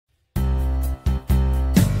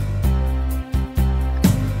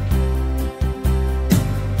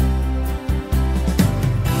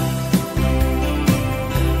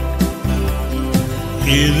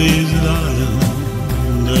It is an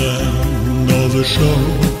island and all the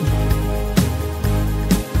shore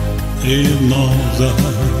is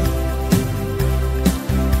northern.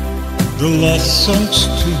 The lost songs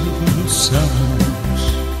still sounds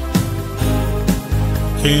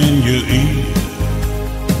in your ear.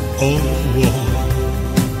 Oh,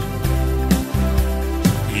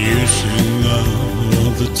 you sing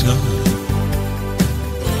all the time,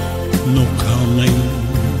 no coming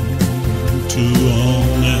to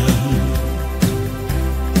an end.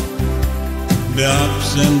 The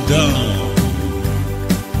ups and downs,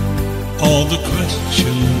 all the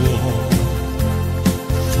question war,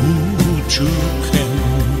 food you can.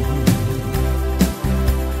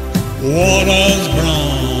 Waters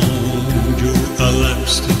brown, you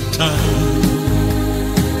elapsed the time,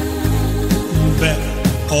 back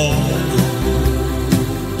all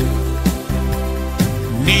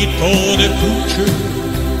need for the future.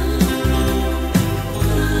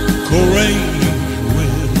 Courage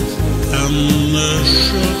with and the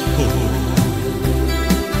show.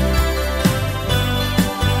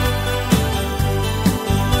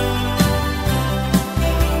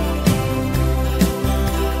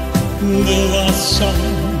 The last song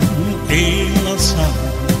in the sun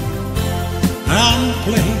and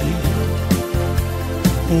played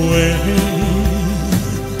where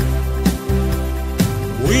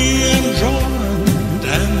we enjoyed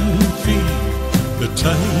and feel the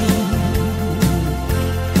time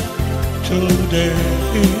today.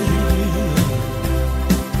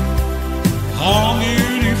 How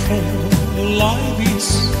beautiful life is,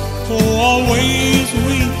 for always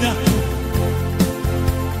with us.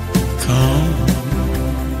 Come,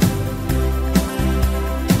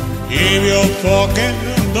 if you forget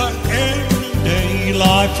the everyday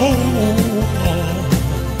life for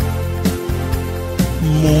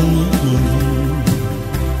moment,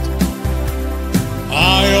 I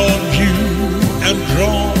of you and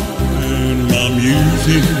join my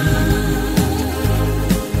music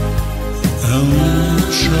and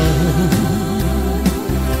show.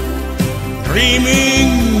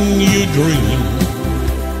 Dreaming you dream,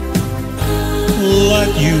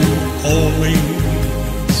 like you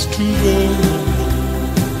always to go.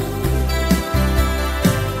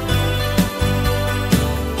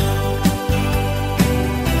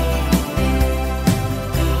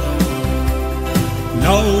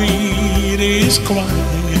 Now it is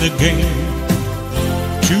quite a game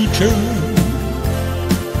to turn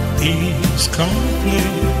is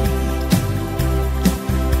complete.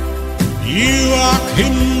 You are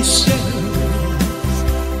himself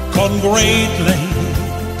congratulate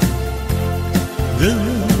the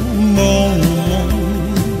moment.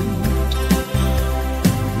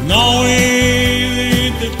 Now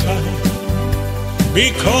is the time,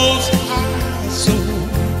 because I so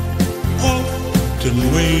often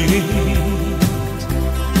wait.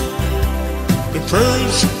 The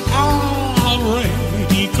first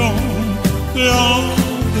already gone, the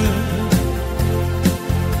other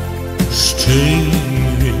stayed.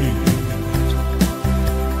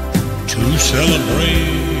 To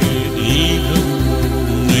celebrate even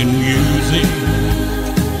in music,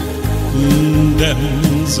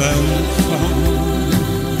 dance and fun.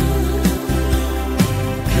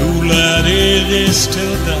 Juliet is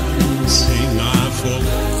still dancing, I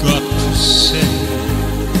forgot to say,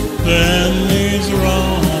 then is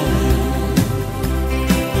wrong.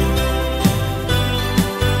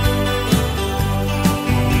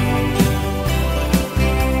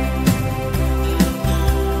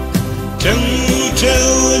 To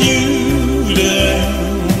tell you that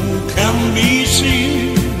can be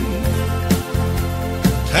seen,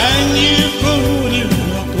 thank you for the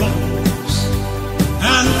applause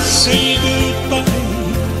and say goodbye,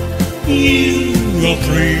 you are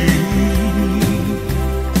free.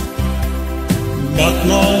 But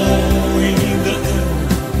knowing that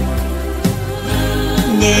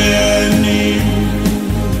there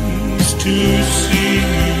needs to see.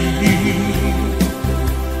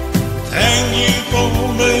 Thank you for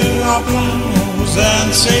the applause and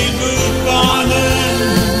say goodbye.